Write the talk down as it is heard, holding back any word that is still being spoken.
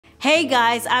Hey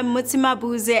guys, I'm Motsi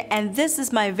Mabuse and this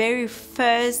is my very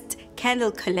first candle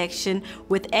collection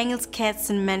with Engels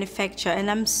Kerzen manufacturer,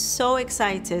 and I'm so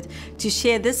excited to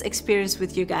share this experience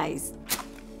with you guys.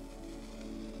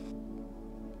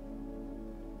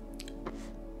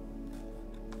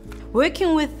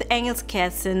 Working with Engels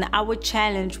Kerzen, our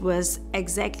challenge was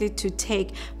exactly to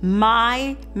take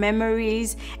my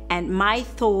memories and my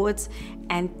thoughts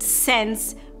and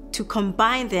scents to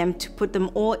combine them, to put them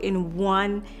all in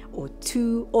one or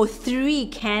two or three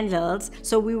candles.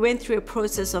 So we went through a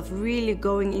process of really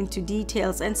going into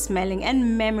details and smelling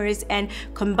and memories and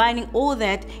combining all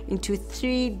that into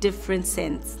 3 different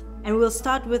scents. And we'll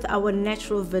start with our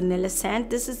natural vanilla scent.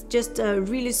 This is just a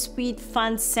really sweet,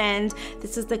 fun scent.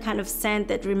 This is the kind of scent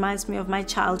that reminds me of my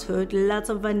childhood. Lots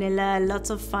of vanilla,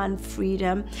 lots of fun,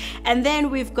 freedom. And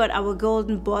then we've got our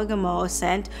golden bergamot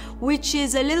scent, which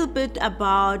is a little bit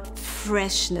about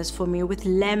freshness for me, with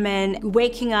lemon,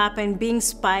 waking up and being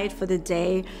inspired for the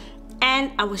day.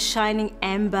 And our shining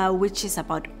amber, which is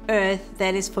about earth.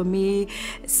 That is for me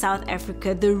South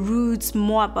Africa, the roots,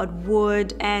 more about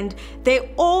wood, and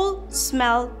they all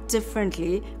smell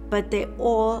differently, but they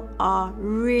all are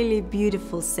really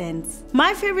beautiful scents.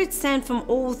 My favorite scent from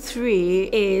all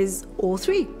 3 is all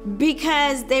 3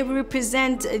 because they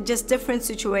represent just different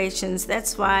situations.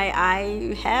 That's why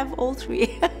I have all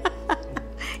 3.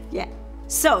 Yeah.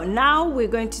 So now we're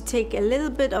going to take a little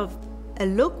bit of a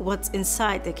look what's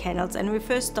inside the candles, and we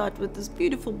first start with this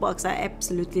beautiful box. I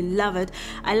absolutely love it.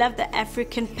 I love the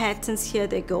African patterns here.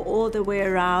 They go all the way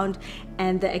around,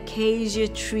 and the acacia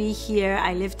tree here.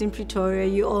 I lived in Pretoria,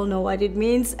 you all know what it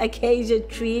means, acacia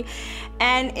tree,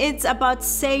 and it's about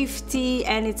safety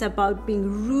and it's about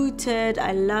being rooted.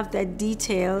 I love that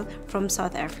detail from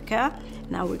South Africa.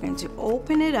 Now we're going to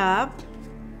open it up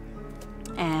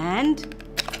and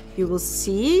you will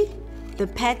see the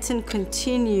pattern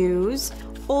continues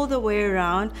all the way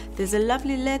around. There's a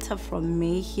lovely letter from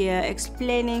me here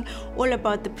explaining all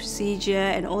about the procedure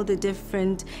and all the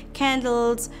different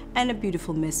candles, and a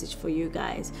beautiful message for you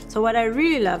guys. So what I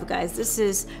really love, guys, this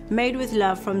is made with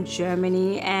love from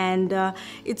Germany, and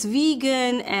it's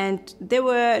vegan, and there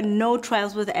were no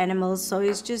trials with animals, so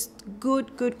it's just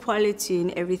good quality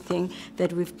in everything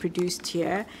that we've produced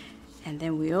here. And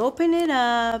then we open it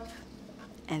up,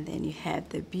 and then you have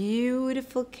the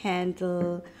beautiful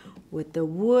candle with the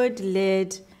wood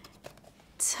lid.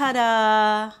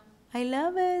 Ta-da! I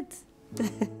love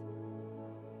it.